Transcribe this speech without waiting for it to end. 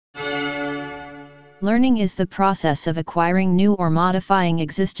Learning is the process of acquiring new or modifying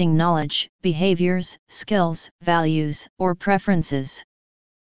existing knowledge, behaviors, skills, values, or preferences.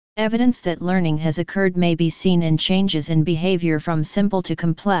 Evidence that learning has occurred may be seen in changes in behavior from simple to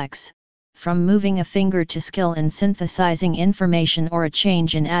complex, from moving a finger to skill in synthesizing information, or a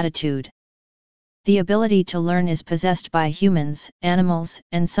change in attitude. The ability to learn is possessed by humans, animals,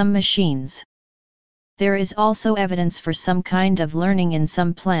 and some machines. There is also evidence for some kind of learning in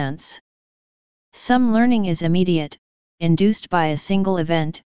some plants. Some learning is immediate, induced by a single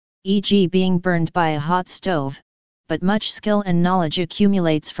event, e.g. being burned by a hot stove, but much skill and knowledge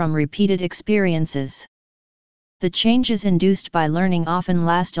accumulates from repeated experiences. The changes induced by learning often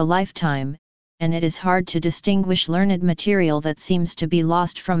last a lifetime, and it is hard to distinguish learned material that seems to be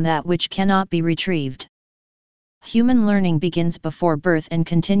lost from that which cannot be retrieved. Human learning begins before birth and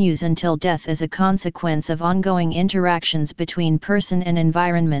continues until death as a consequence of ongoing interactions between person and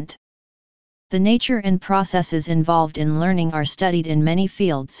environment. The nature and processes involved in learning are studied in many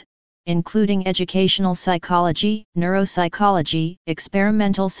fields, including educational psychology, neuropsychology,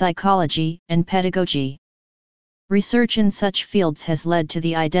 experimental psychology, and pedagogy. Research in such fields has led to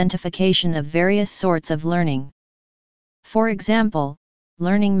the identification of various sorts of learning. For example,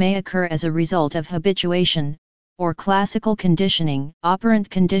 learning may occur as a result of habituation, or classical conditioning, operant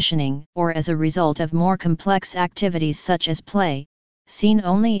conditioning, or as a result of more complex activities such as play, seen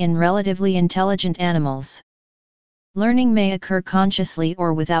only in relatively intelligent animals. Learning may occur consciously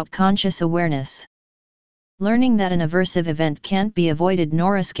or without conscious awareness. Learning that an aversive event can't be avoided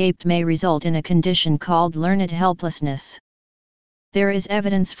nor escaped may result in a condition called learned helplessness. There is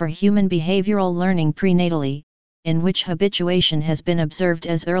evidence for human behavioral learning prenatally, in which habituation has been observed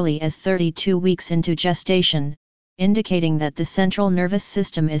as early as 32 weeks into gestation, indicating that the central nervous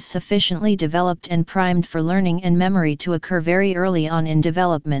system is sufficiently developed and primed for learning and memory to occur very early on in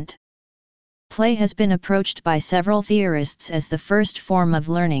development. Play has been approached by several theorists as the first form of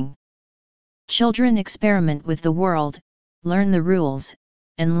learning. Children experiment with the world, learn the rules,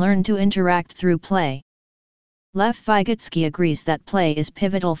 and learn to interact through play. Lev Vygotsky agrees that play is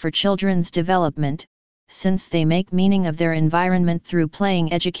pivotal for children's development, since they make meaning of their environment through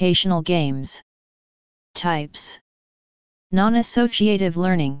playing educational games. Types. Non-associative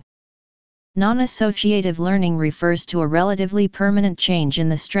learning. Non-associative learning refers to a relatively permanent change in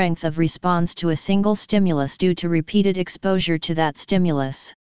the strength of response to a single stimulus due to repeated exposure to that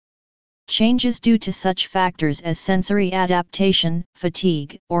stimulus. Changes due to such factors as sensory adaptation,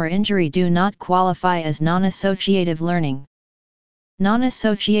 fatigue, or injury do not qualify as non-associative learning.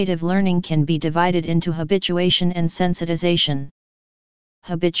 Non-associative learning can be divided into habituation and sensitization.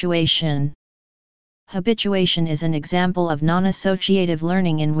 Habituation. Habituation is an example of non-associative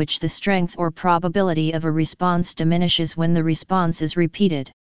learning in which the strength or probability of a response diminishes when the response is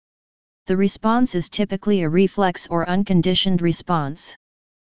repeated. The response is typically a reflex or unconditioned response.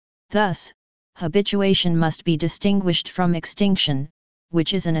 Thus, habituation must be distinguished from extinction,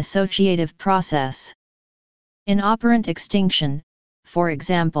 which is an associative process. In operant extinction, for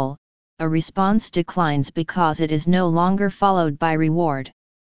example, a response declines because it is no longer followed by reward.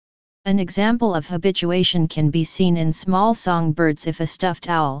 An example of habituation can be seen in small songbirds. If a stuffed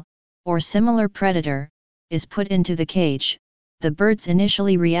owl, or similar predator, is put into the cage, the birds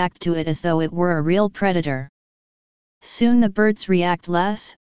initially react to it as though it were a real predator. Soon the birds react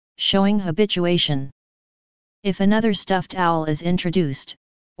less, showing habituation. If another stuffed owl is introduced,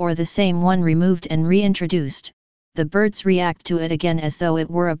 or the same one removed and reintroduced, the birds react to it again as though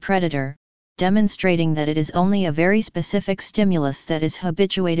it were a predator, demonstrating that it is only a very specific stimulus that is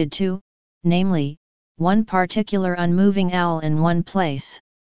habituated to, namely, one particular unmoving owl in one place.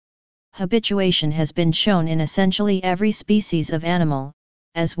 Habituation has been shown in essentially every species of animal,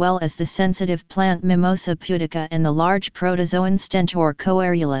 as well as the sensitive plant Mimosa pudica and the large protozoan Stentor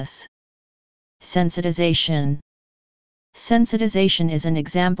coerulus. Sensitization. Sensitization is an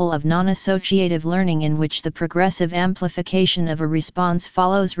example of non-associative learning in which the progressive amplification of a response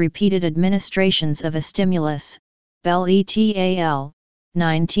follows repeated administrations of a stimulus. Bell et al.,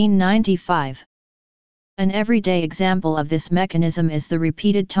 1995. An everyday example of this mechanism is the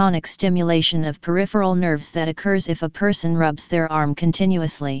repeated tonic stimulation of peripheral nerves that occurs if a person rubs their arm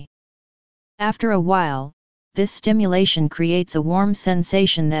continuously. After a while, this stimulation creates a warm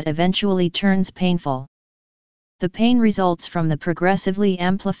sensation that eventually turns painful. The pain results from the progressively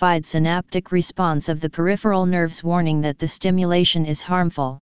amplified synaptic response of the peripheral nerves warning that the stimulation is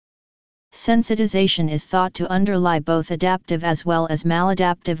harmful. Sensitization is thought to underlie both adaptive as well as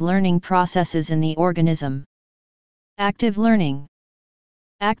maladaptive learning processes in the organism. Active learning.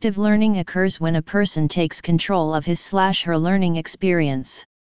 Active learning occurs when a person takes control of his/her learning experience.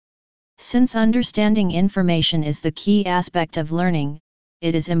 Since understanding information is the key aspect of learning,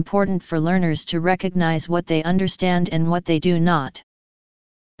 it is important for learners to recognize what they understand and what they do not.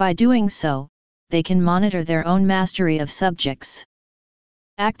 By doing so, they can monitor their own mastery of subjects.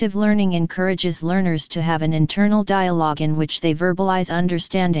 Active learning encourages learners to have an internal dialogue in which they verbalize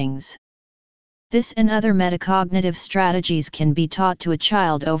understandings. This and other metacognitive strategies can be taught to a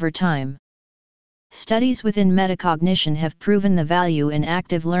child over time. Studies within metacognition have proven the value in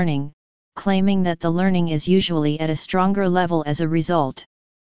active learning, claiming that the learning is usually at a stronger level as a result.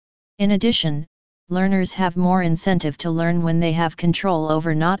 In addition, learners have more incentive to learn when they have control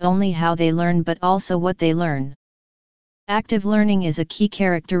over not only how they learn but also what they learn. Active learning is a key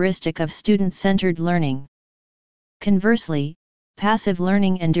characteristic of student-centered learning. Conversely, passive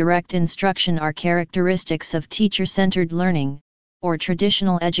learning and direct instruction are characteristics of teacher-centered learning, or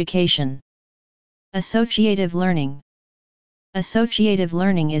traditional education. Associative learning. Associative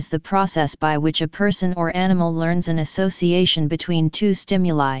learning is the process by which a person or animal learns an association between two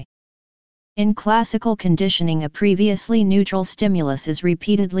stimuli. In classical conditioning, a previously neutral stimulus is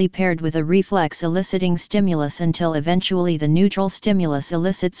repeatedly paired with a reflex eliciting stimulus until eventually the neutral stimulus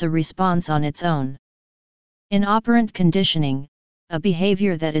elicits a response on its own. In operant conditioning, a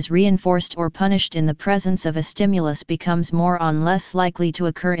behavior that is reinforced or punished in the presence of a stimulus becomes more or less likely to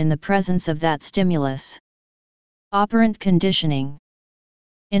occur in the presence of that stimulus. Operant conditioning.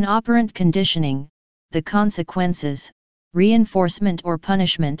 In operant conditioning, the consequences, reinforcement or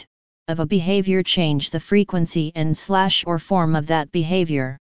punishment, of a behavior change the frequency and/or form of that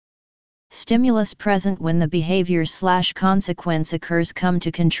behavior. Stimulus present when the behavior/consequence occurs come to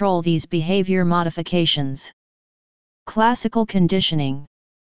control these behavior modifications. Classical conditioning.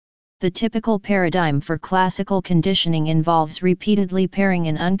 The typical paradigm for classical conditioning involves repeatedly pairing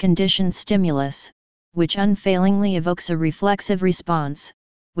an unconditioned stimulus, which unfailingly evokes a reflexive response,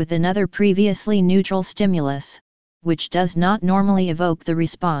 with another previously neutral stimulus, which does not normally evoke the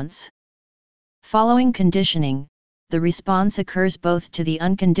response. Following conditioning, the response occurs both to the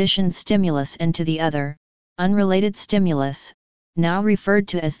unconditioned stimulus and to the other, unrelated stimulus, now referred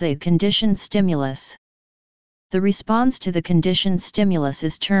to as the conditioned stimulus. The response to the conditioned stimulus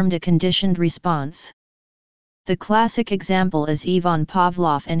is termed a conditioned response. The classic example is Ivan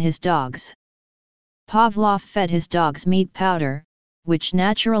Pavlov and his dogs. Pavlov fed his dogs meat powder, which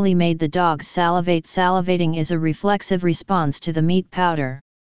naturally made the dogs salivate. Salivating is a reflexive response to the meat powder.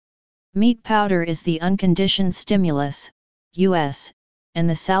 Meat powder is the unconditioned stimulus, US, and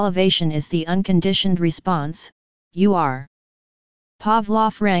the salivation is the unconditioned response, UR.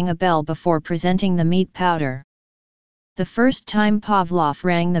 Pavlov rang a bell before presenting the meat powder. The first time Pavlov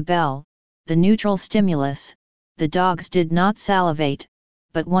rang the bell, the neutral stimulus, the dogs did not salivate,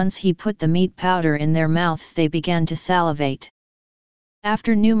 but once he put the meat powder in their mouths they began to salivate.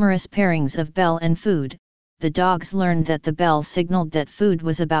 After numerous pairings of bell and food, the dogs learned that the bell signaled that food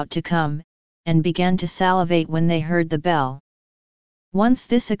was about to come, and began to salivate when they heard the bell. Once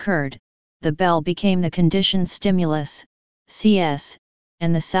this occurred, the bell became the conditioned stimulus, CS,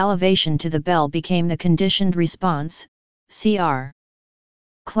 and the salivation to the bell became the conditioned response, CR.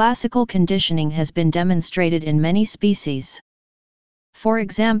 Classical conditioning has been demonstrated in many species. For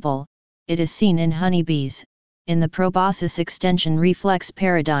example, it is seen in honeybees, in the proboscis extension reflex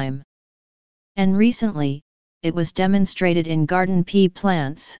paradigm. And recently, it was demonstrated in garden pea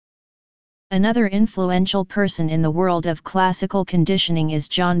plants. Another influential person in the world of classical conditioning is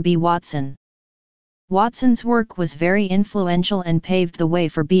John B. Watson. Watson's work was very influential and paved the way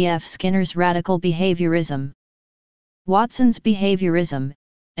for B.F. Skinner's radical behaviorism. Watson's behaviorism,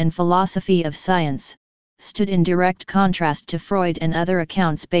 and philosophy of science, stood in direct contrast to Freud and other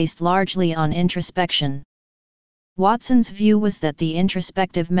accounts based largely on introspection. Watson's view was that the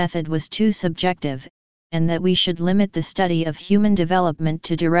introspective method was too subjective, and that we should limit the study of human development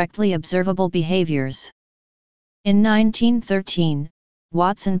to directly observable behaviors. In 1913,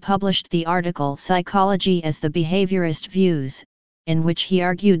 Watson published the article Psychology as the Behaviorist Views, in which he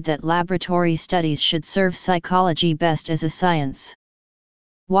argued that laboratory studies should serve psychology best as a science.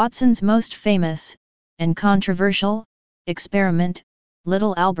 Watson's most famous, and controversial, experiment,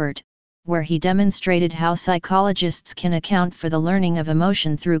 Little Albert, where he demonstrated how psychologists can account for the learning of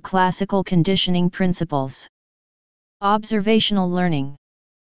emotion through classical conditioning principles. Observational learning.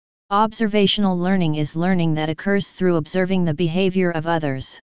 Observational learning is learning that occurs through observing the behavior of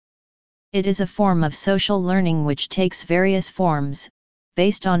others. It is a form of social learning which takes various forms,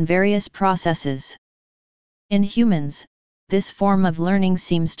 based on various processes. In humans, this form of learning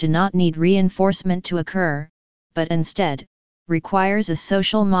seems to not need reinforcement to occur, but instead, requires a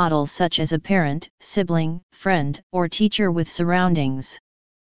social model such as a parent, sibling, friend, or teacher with surroundings.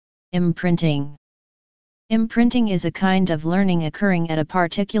 Imprinting. Imprinting is a kind of learning occurring at a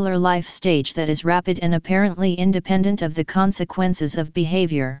particular life stage that is rapid and apparently independent of the consequences of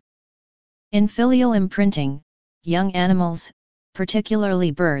behavior. In filial imprinting, young animals,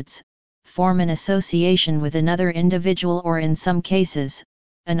 particularly birds, form an association with another individual or in some cases,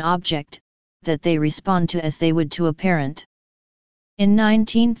 an object, that they respond to as they would to a parent. In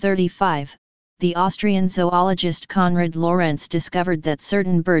 1935, the Austrian zoologist Konrad Lorenz discovered that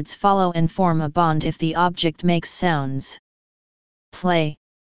certain birds follow and form a bond if the object makes sounds. Play.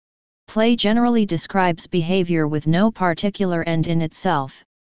 Play generally describes behavior with no particular end in itself,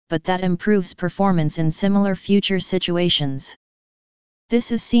 but that improves performance in similar future situations.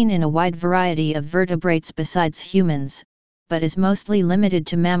 This is seen in a wide variety of vertebrates besides humans, but is mostly limited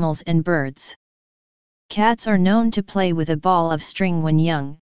to mammals and birds. Cats are known to play with a ball of string when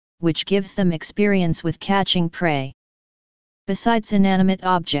young, which gives them experience with catching prey. Besides inanimate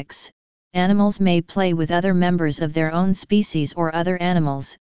objects, animals may play with other members of their own species or other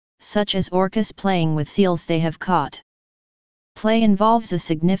animals, such as orcas playing with seals they have caught. Play involves a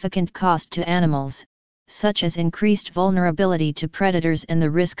significant cost to animals, such as increased vulnerability to predators and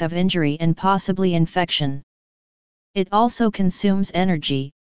the risk of injury and possibly infection. It also consumes energy,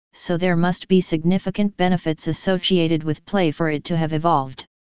 so there must be significant benefits associated with play for it to have evolved.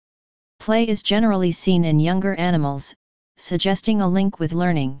 Play is generally seen in younger animals, suggesting a link with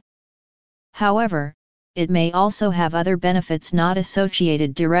learning. However, it may also have other benefits not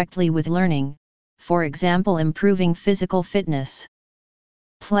associated directly with learning, for example improving physical fitness.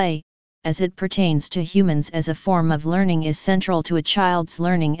 Play, as it pertains to humans as a form of learning, is central to a child's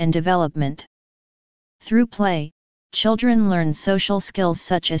learning and development. Through play, children learn social skills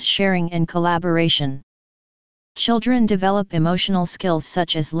such as sharing and collaboration. Children develop emotional skills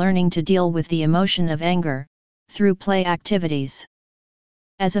such as learning to deal with the emotion of anger, through play activities.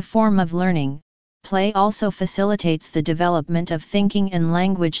 As a form of learning, play also facilitates the development of thinking and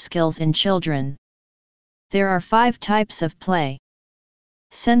language skills in children. There are 5 types of play.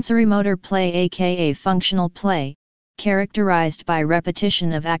 Sensorimotor play, aka functional play, characterized by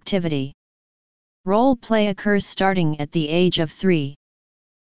repetition of activity. Role play occurs starting at the age of 3.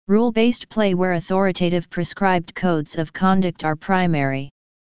 Rule-based play, where authoritative prescribed codes of conduct are primary.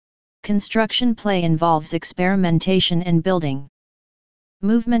 Construction play involves experimentation and building.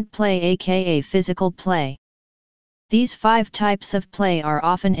 Movement play, aka physical play. These 5 types of play are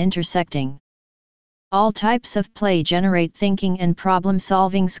often intersecting. All types of play generate thinking and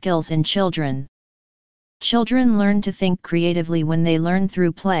problem-solving skills in children. Children learn to think creatively when they learn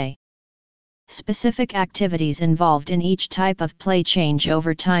through play. Specific activities involved in each type of play change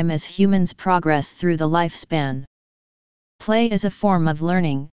over time as humans progress through the lifespan. Play as a form of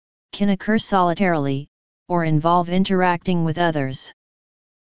learning can occur solitarily, or involve interacting with others.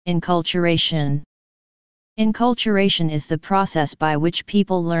 Enculturation. Enculturation is the process by which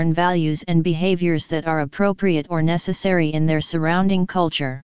people learn values and behaviors that are appropriate or necessary in their surrounding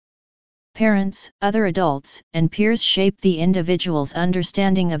culture. Parents, other adults, and peers shape the individual's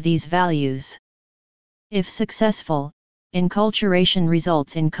understanding of these values. If successful, enculturation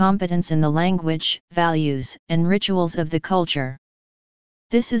results in competence in the language, values, and rituals of the culture.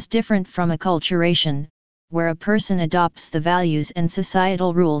 This is different from acculturation, where a person adopts the values and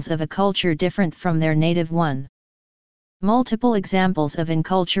societal rules of a culture different from their native one. Multiple examples of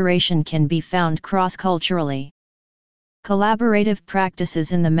enculturation can be found cross-culturally. Collaborative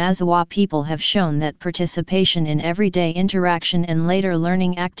practices in the Mazawa people have shown that participation in everyday interaction and later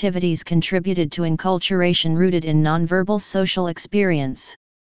learning activities contributed to enculturation rooted in nonverbal social experience.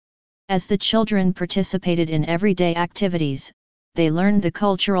 As the children participated in everyday activities, they learned the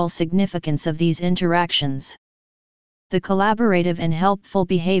cultural significance of these interactions. The collaborative and helpful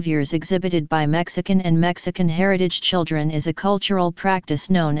behaviors exhibited by Mexican and Mexican heritage children is a cultural practice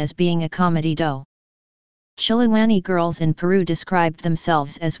known as being acomedido. Chilhuani girls in Peru described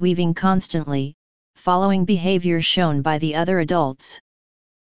themselves as weaving constantly, following behavior shown by the other adults.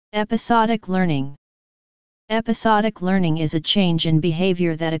 Episodic learning. Episodic learning is a change in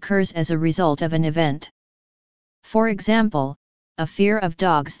behavior that occurs as a result of an event. For example, a fear of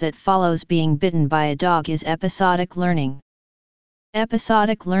dogs that follows being bitten by a dog is episodic learning.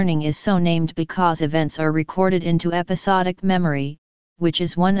 Episodic learning is so named because events are recorded into episodic memory, which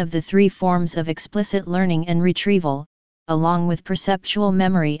is one of the 3 forms of explicit learning and retrieval, along with perceptual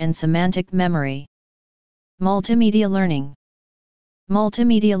memory and semantic memory. Multimedia learning.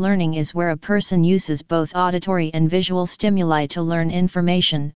 Multimedia learning is where a person uses both auditory and visual stimuli to learn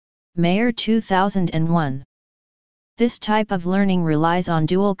information. Mayer 2001. This type of learning relies on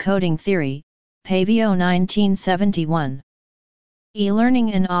dual coding theory, Pavio 1971.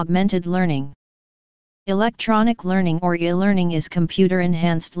 E-learning and augmented learning. Electronic learning or e-learning is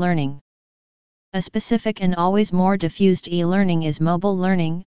computer-enhanced learning. A specific and always more diffused e-learning is mobile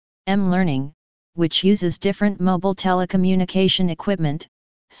learning, m-learning, which uses different mobile telecommunication equipment,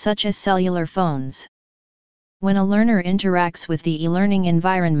 such as cellular phones. When a learner interacts with the e-learning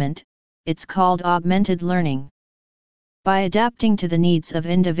environment, it's called augmented learning. By adapting to the needs of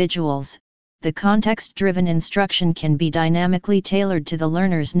individuals, the context-driven instruction can be dynamically tailored to the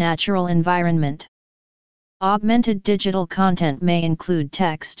learner's natural environment. Augmented digital content may include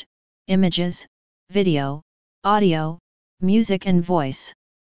text, images, video, audio, music and voice.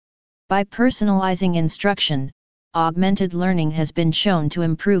 By personalizing instruction, augmented learning has been shown to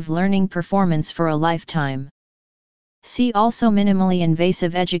improve learning performance for a lifetime. See also minimally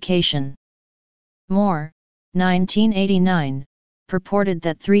invasive education. Moore, 1989, purported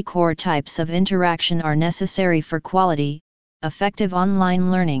that 3 core types of interaction are necessary for quality, effective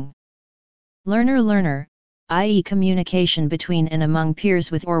online learning. Learner-learner, i.e. communication between and among peers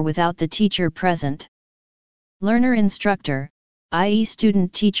with or without the teacher present. Learner-instructor, i.e.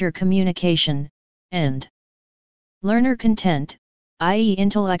 student-teacher communication, and learner content, i.e.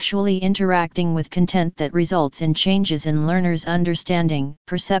 intellectually interacting with content that results in changes in learners' understanding,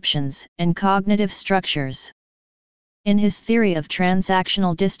 perceptions, and cognitive structures. In his theory of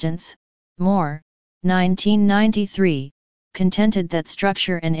transactional distance, Moore, 1993, contended that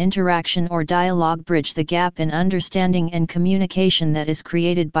structure and interaction or dialogue bridge the gap in understanding and communication that is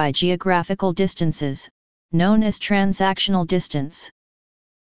created by geographical distances, known as transactional distance.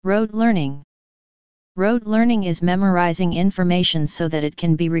 Rote learning. Rote learning is memorizing information so that it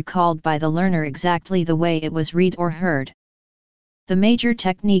can be recalled by the learner exactly the way it was read or heard. The major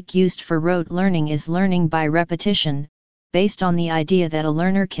technique used for rote learning is learning by repetition, based on the idea that a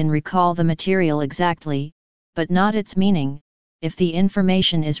learner can recall the material exactly, but not its meaning, if the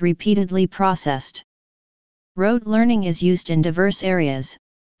information is repeatedly processed. Rote learning is used in diverse areas,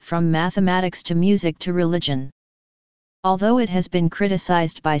 from mathematics to music to religion. Although it has been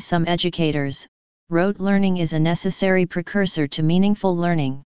criticized by some educators, rote learning is a necessary precursor to meaningful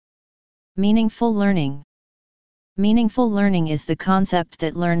learning. Meaningful learning. Meaningful learning is the concept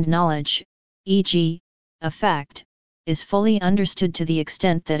that learned knowledge, e.g., a fact, is fully understood to the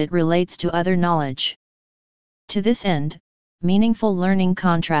extent that it relates to other knowledge. To this end, meaningful learning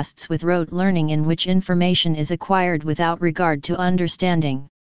contrasts with rote learning in which information is acquired without regard to understanding.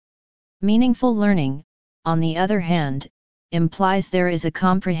 Meaningful learning, on the other hand, implies there is a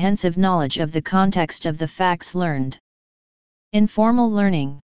comprehensive knowledge of the context of the facts learned. Informal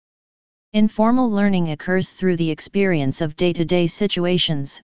learning. Informal learning occurs through the experience of day-to-day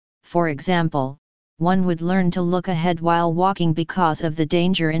situations. For example, one would learn to look ahead while walking because of the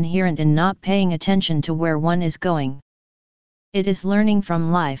danger inherent in not paying attention to where one is going. It is learning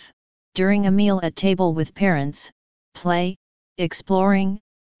from life, during a meal at table with parents, play, exploring,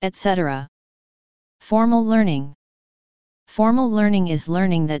 etc. Formal learning. Formal learning is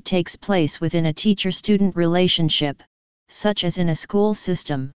learning that takes place within a teacher-student relationship, such as in a school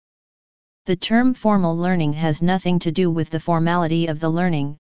system. The term formal learning has nothing to do with the formality of the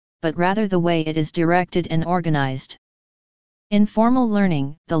learning, but rather the way it is directed and organized. In formal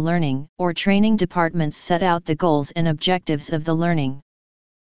learning, the learning or training departments set out the goals and objectives of the learning.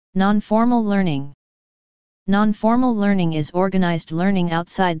 Non-formal learning. Non-formal learning is organized learning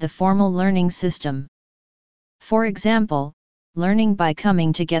outside the formal learning system. For example, learning by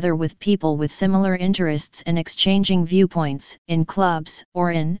coming together with people with similar interests and exchanging viewpoints in clubs or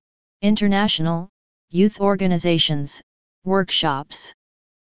in international youth organizations, workshops.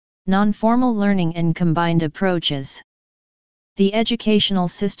 Non-formal learning and combined approaches. The educational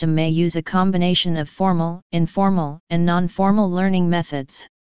system may use a combination of formal, informal, and non-formal learning methods.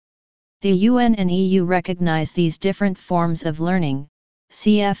 The UN and EU recognize these different forms of learning,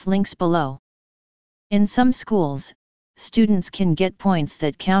 cf. links below. In some schools, students can get points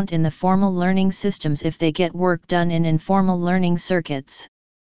that count in the formal learning systems if they get work done in informal learning circuits.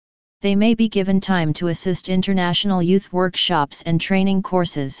 They may be given time to assist international youth workshops and training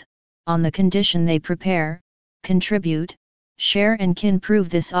courses, on the condition they prepare, contribute, share and can prove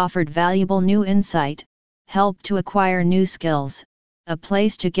this offered valuable new insight, help to acquire new skills, a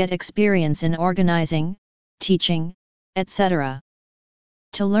place to get experience in organizing, teaching, etc.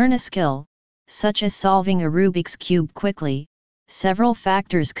 To learn a skill, such as solving a Rubik's Cube quickly, several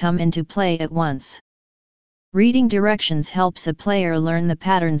factors come into play at once. Reading directions helps a player learn the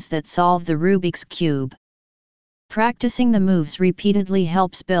patterns that solve the Rubik's Cube. Practicing the moves repeatedly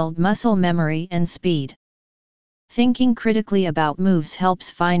helps build muscle memory and speed. Thinking critically about moves helps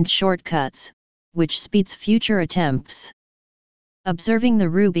find shortcuts, which speeds future attempts. Observing the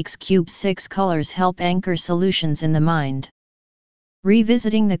Rubik's Cube's 6 colors help anchor solutions in the mind.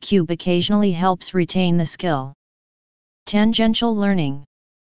 Revisiting the cube occasionally helps retain the skill. Tangential learning.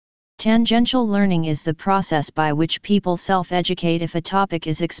 Tangential learning is the process by which people self-educate if a topic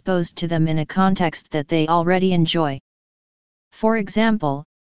is exposed to them in a context that they already enjoy. For example,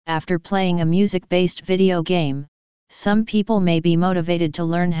 after playing a music-based video game, some people may be motivated to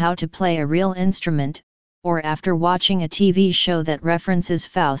learn how to play a real instrument, or after watching a TV show that references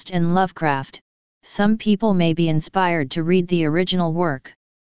Faust and Lovecraft, some people may be inspired to read the original work.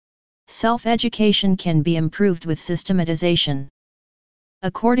 Self-education can be improved with systematization.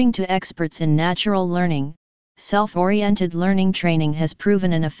 According to experts in natural learning, self-oriented learning training has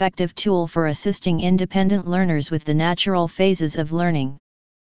proven an effective tool for assisting independent learners with the natural phases of learning.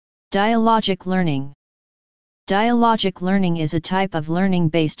 Dialogic learning. Dialogic learning is a type of learning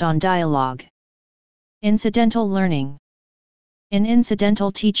based on dialogue. Incidental learning. In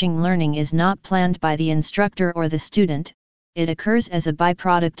incidental teaching, learning is not planned by the instructor or the student, it occurs as a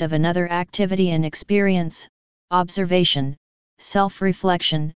byproduct of another activity and experience, observation,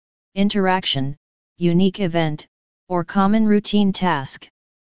 self-reflection, interaction, unique event, or common routine task.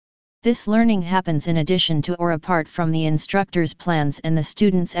 This learning happens in addition to or apart from the instructor's plans and the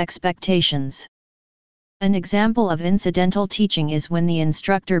student's expectations. An example of incidental teaching is when the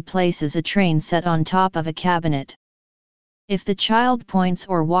instructor places a train set on top of a cabinet. If the child points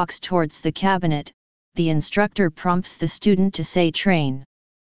or walks towards the cabinet, the instructor prompts the student to say train.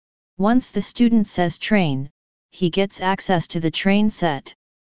 Once the student says train, he gets access to the train set.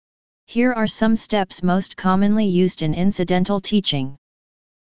 Here are some steps most commonly used in incidental teaching.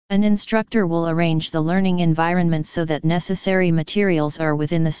 An instructor will arrange the learning environment so that necessary materials are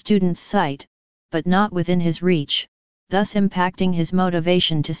within the student's sight, but not within his reach, thus impacting his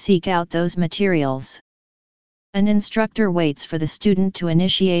motivation to seek out those materials. An instructor waits for the student to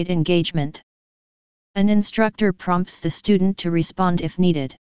initiate engagement. An instructor prompts the student to respond if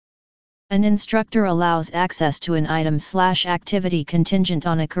needed. An instructor allows access to an item/activity contingent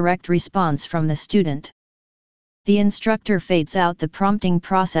on a correct response from the student. The instructor fades out the prompting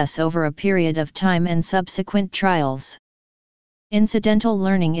process over a period of time and subsequent trials. Incidental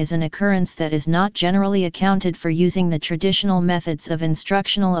learning is an occurrence that is not generally accounted for using the traditional methods of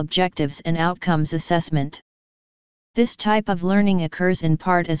instructional objectives and outcomes assessment. This type of learning occurs in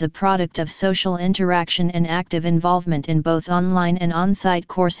part as a product of social interaction and active involvement in both online and on-site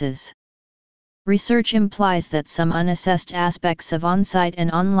courses. Research implies that some unassessed aspects of on-site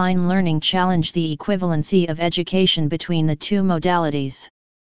and online learning challenge the equivalency of education between the two modalities.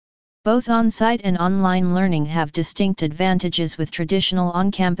 Both on-site and online learning have distinct advantages, with traditional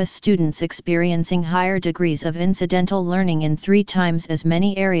on-campus students experiencing higher degrees of incidental learning in 3 times as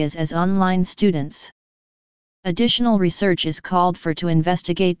many areas as online students. Additional research is called for to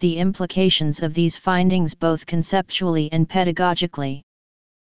investigate the implications of these findings both conceptually and pedagogically.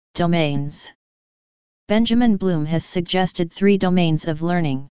 Domains. Benjamin Bloom has suggested 3 domains of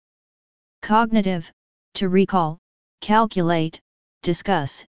learning. Cognitive, to recall, calculate,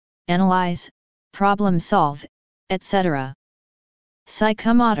 discuss, analyze, problem solve, etc.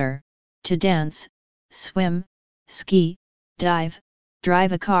 Psychomotor, to dance, swim, ski, dive,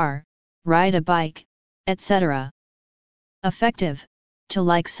 drive a car, ride a bike, etc. Affective, to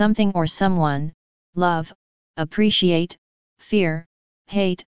like something or someone, love, appreciate, fear,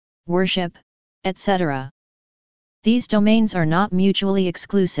 hate, worship, etc. These domains are not mutually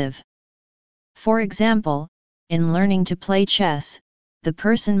exclusive. For example, in learning to play chess, the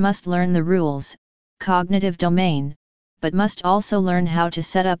person must learn the rules, cognitive domain, but must also learn how to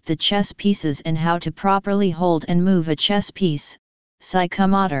set up the chess pieces and how to properly hold and move a chess piece,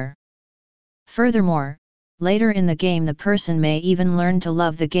 psychomotor. Furthermore, later in the game the person may even learn to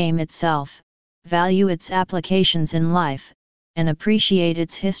love the game itself, value its applications in life, and appreciate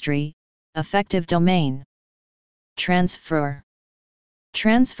its history, affective domain. Transfer.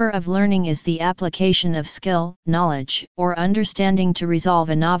 Transfer of learning is the application of skill, knowledge, or understanding to resolve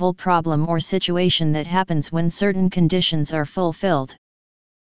a novel problem or situation that happens when certain conditions are fulfilled.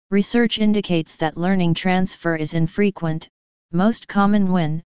 Research indicates that learning transfer is infrequent, most common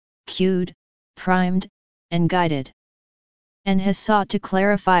when cued, primed, and guided, and has sought to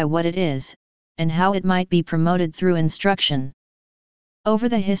clarify what it is, and how it might be promoted through instruction. Over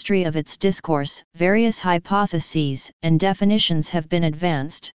the history of its discourse, various hypotheses and definitions have been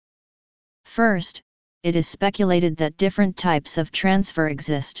advanced. First, it is speculated that different types of transfer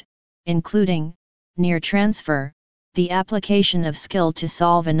exist, including near transfer, the application of skill to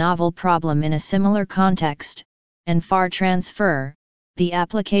solve a novel problem in a similar context, and far transfer, the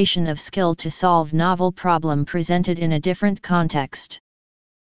application of skill to solve novel problem presented in a different context.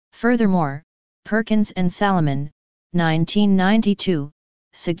 Furthermore, Perkins and Salomon, 1992,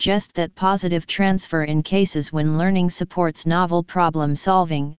 suggest that positive transfer in cases when learning supports novel problem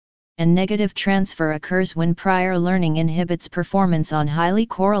solving, and negative transfer occurs when prior learning inhibits performance on highly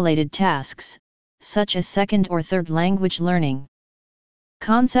correlated tasks, such as second or third language learning.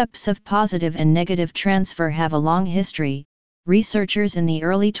 Concepts of positive and negative transfer have a long history. Researchers in the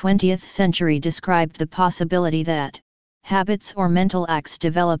early 20th century described the possibility that habits or mental acts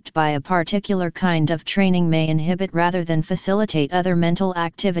developed by a particular kind of training may inhibit rather than facilitate other mental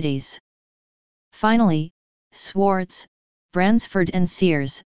activities. Finally, Swartz, Bransford and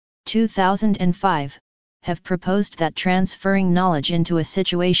Sears, 2005, have proposed that transferring knowledge into a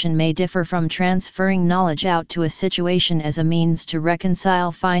situation may differ from transferring knowledge out to a situation as a means to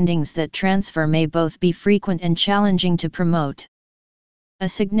reconcile findings that transfer may both be frequent and challenging to promote. A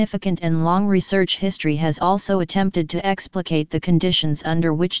significant and long research history has also attempted to explicate the conditions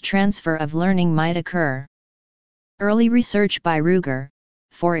under which transfer of learning might occur. Early research by Ruger,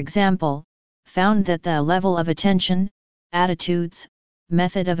 for example, found that the level of attention, attitudes,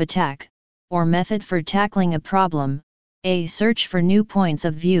 method of attack, or method for tackling a problem, a search for new points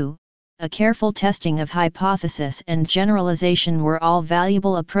of view, a careful testing of hypothesis and generalization were all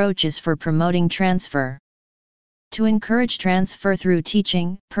valuable approaches for promoting transfer. To encourage transfer through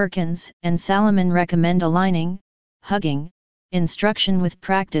teaching, Perkins and Salomon recommend aligning, hugging, instruction with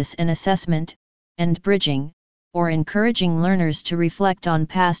practice and assessment, and bridging, or encouraging learners to reflect on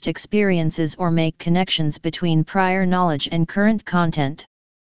past experiences or make connections between prior knowledge and current content.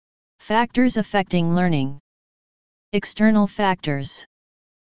 Factors affecting learning. External factors.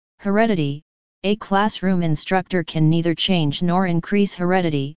 Heredity. A classroom instructor can neither change nor increase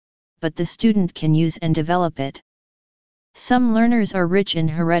heredity, but the student can use and develop it. Some learners are rich in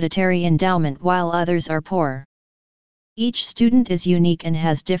hereditary endowment while others are poor. Each student is unique and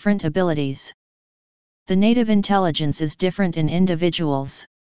has different abilities. The native intelligence is different in individuals.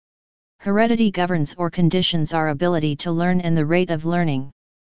 Heredity governs or conditions our ability to learn and the rate of learning.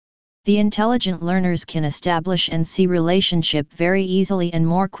 The intelligent learners can establish and see relationship very easily and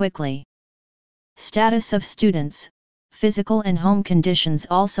more quickly. Status of students, physical and home conditions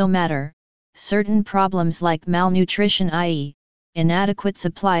also matter. Certain problems like malnutrition, i.e., inadequate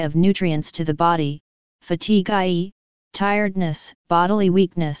supply of nutrients to the body, fatigue, i.e., tiredness, bodily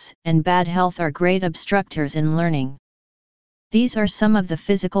weakness, and bad health are great obstructors in learning. These are some of the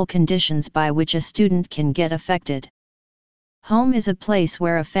physical conditions by which a student can get affected. Home is a place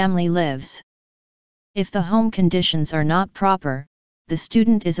where a family lives. If the home conditions are not proper, the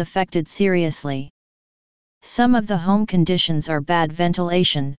student is affected seriously. Some of the home conditions are bad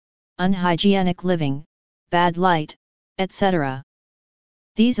ventilation, unhygienic living, bad light, etc.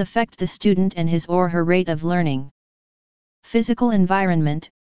 These affect the student and his or her rate of learning. Physical environment,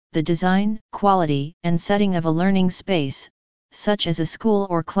 the design, quality, and setting of a learning space, such as a school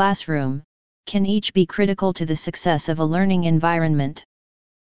or classroom, can each be critical to the success of a learning environment.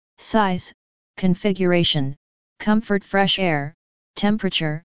 Size, configuration, comfort, fresh air,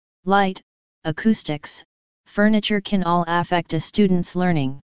 temperature, light, acoustics, furniture can all affect a student's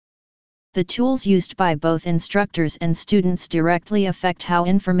learning. The tools used by both instructors and students directly affect how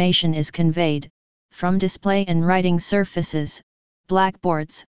information is conveyed, from display and writing surfaces,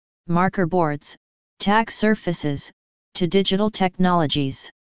 blackboards, marker boards, tack surfaces, to digital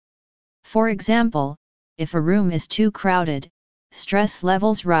technologies. For example, if a room is too crowded, stress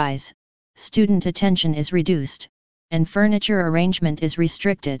levels rise, student attention is reduced, and furniture arrangement is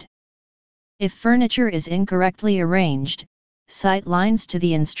restricted. If furniture is incorrectly arranged, sight lines to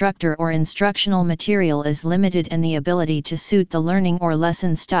the instructor or instructional material is limited and the ability to suit the learning or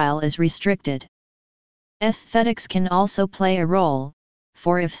lesson style is restricted. Aesthetics can also play a role,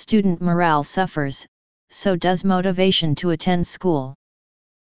 for if student morale suffers, so does motivation to attend school.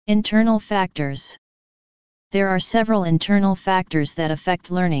 Internal factors. There are several internal factors that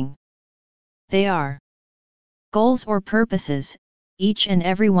affect learning. They are goals or purposes. Each and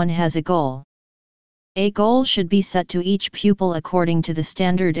everyone has a goal. A goal should be set to each pupil according to the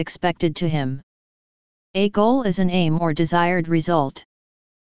standard expected to him. A goal is an aim or desired result.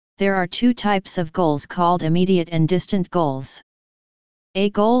 There are two types of goals called immediate and distant goals. A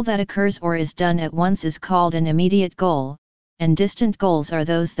goal that occurs or is done at once is called an immediate goal, and distant goals are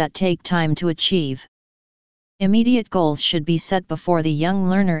those that take time to achieve. Immediate goals should be set before the young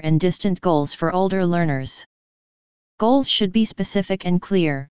learner and distant goals for older learners. Goals should be specific and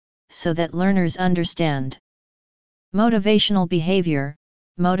clear, so that learners understand. Motivational behavior.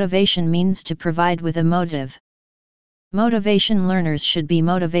 Motivation means to provide with a motive. Motivation: learners should be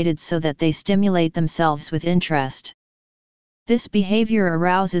motivated so that they stimulate themselves with interest. This behavior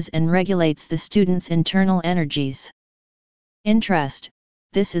arouses and regulates the student's internal energies. Interest: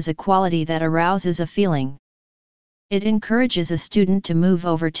 this is a quality that arouses a feeling. It encourages a student to move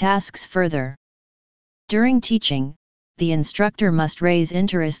over tasks further. During teaching, the instructor must raise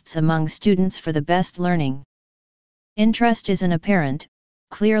interests among students for the best learning. Interest is an apparent,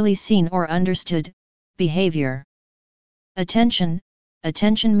 clearly seen or understood, behavior. Attention: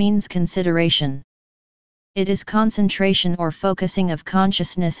 attention means consideration. It is concentration or focusing of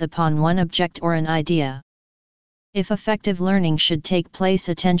consciousness upon one object or an idea. If effective learning should take place,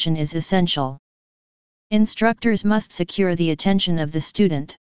 attention is essential. Instructors must secure the attention of the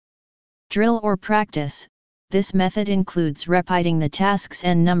student. Drill or practice: this method includes repeating the tasks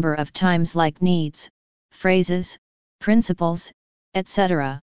n number of times like needs, phrases, principles,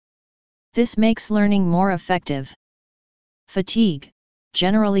 etc. This makes learning more effective. Fatigue: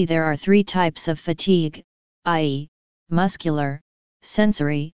 generally there are three types of fatigue, i.e., muscular,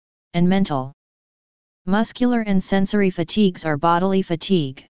 sensory, and mental. Muscular and sensory fatigues are bodily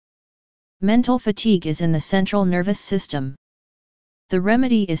fatigue. Mental fatigue is in the central nervous system. The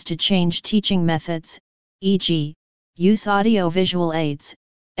remedy is to change teaching methods, e.g., use audio-visual aids,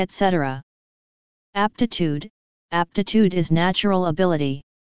 etc. Aptitude: aptitude is natural ability.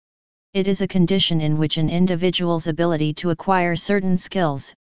 It is a condition in which an individual's ability to acquire certain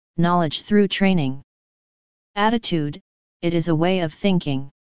skills, knowledge through training. Attitude: it is a way of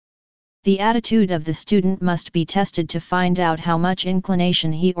thinking. The attitude of the student must be tested to find out how much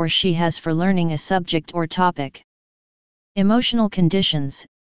inclination he or she has for learning a subject or topic. Emotional conditions: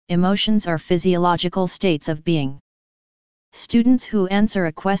 emotions are physiological states of being. Students who answer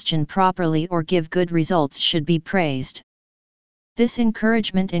a question properly or give good results should be praised. This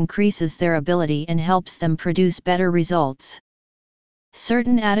encouragement increases their ability and helps them produce better results.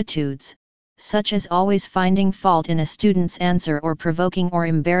 Certain attitudes, such as always finding fault in a student's answer or provoking or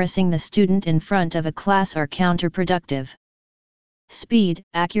embarrassing the student in front of a class, are counterproductive. Speed,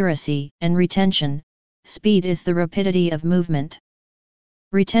 accuracy, and retention: speed is the rapidity of movement.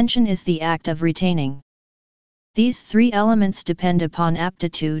 Retention is the act of retaining. These three elements depend upon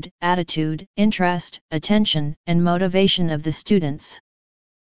aptitude, attitude, interest, attention, and motivation of the students.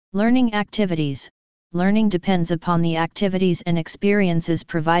 Learning activities: learning depends upon the activities and experiences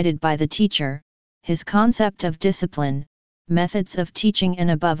provided by the teacher, his concept of discipline, methods of teaching,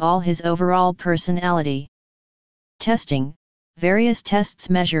 and above all his overall personality. Testing: various tests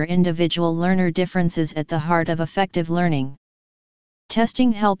measure individual learner differences at the heart of effective learning.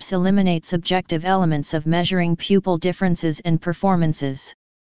 Testing helps eliminate subjective elements of measuring pupil differences and performances.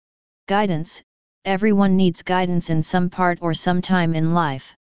 Guidance: everyone needs guidance in some part or some time in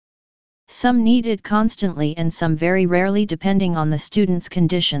life. Some need it constantly and some very rarely, depending on the student's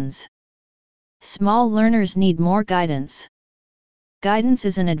conditions. Small learners need more guidance. Guidance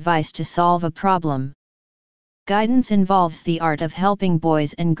is an advice to solve a problem. Guidance involves the art of helping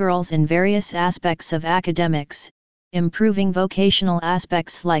boys and girls in various aspects of academics, improving vocational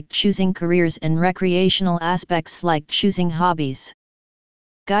aspects like choosing careers and recreational aspects like choosing hobbies.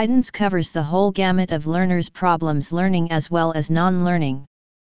 Guidance covers the whole gamut of learners' problems, learning as well as non-learning.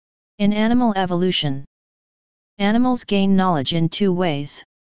 In animal evolution, animals gain knowledge in two ways.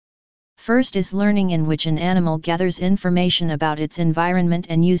 First is learning, in which an animal gathers information about its environment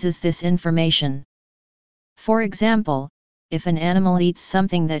and uses this information. For example, if an animal eats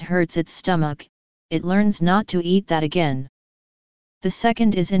something that hurts its stomach, it learns not to eat that again. The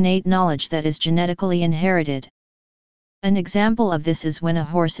second is innate knowledge that is genetically inherited. An example of this is when a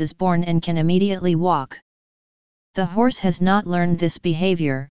horse is born and can immediately walk. The horse has not learned this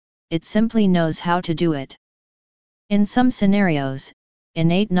behavior, it simply knows how to do it. In some scenarios,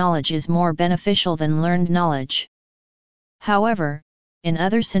 innate knowledge is more beneficial than learned knowledge. However, in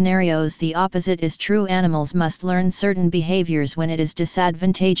other scenarios the opposite is true. Animals must learn certain behaviors when it is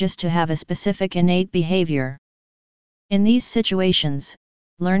disadvantageous to have a specific innate behavior. In these situations,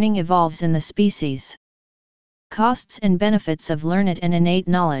 learning evolves in the species. Costs and benefits of learned and innate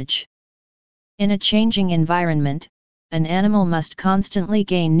knowledge. In a changing environment, an animal must constantly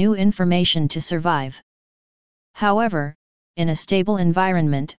gain new information to survive. However, in a stable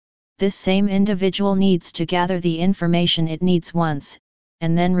environment, this same individual needs to gather the information it needs once,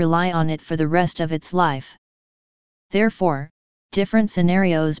 and then rely on it for the rest of its life. Therefore, different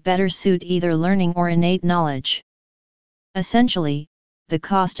scenarios better suit either learning or innate knowledge. Essentially, the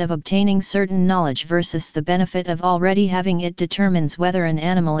cost of obtaining certain knowledge versus the benefit of already having it determines whether an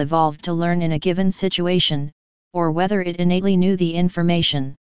animal evolved to learn in a given situation, or whether it innately knew the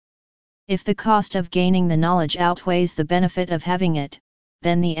information. If the cost of gaining the knowledge outweighs the benefit of having it,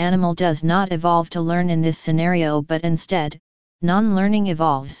 then the animal does not evolve to learn in this scenario, but instead, non-learning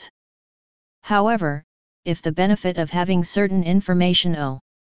evolves. However, if the benefit of having certain information.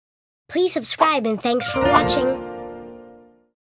 Please subscribe and thanks for watching.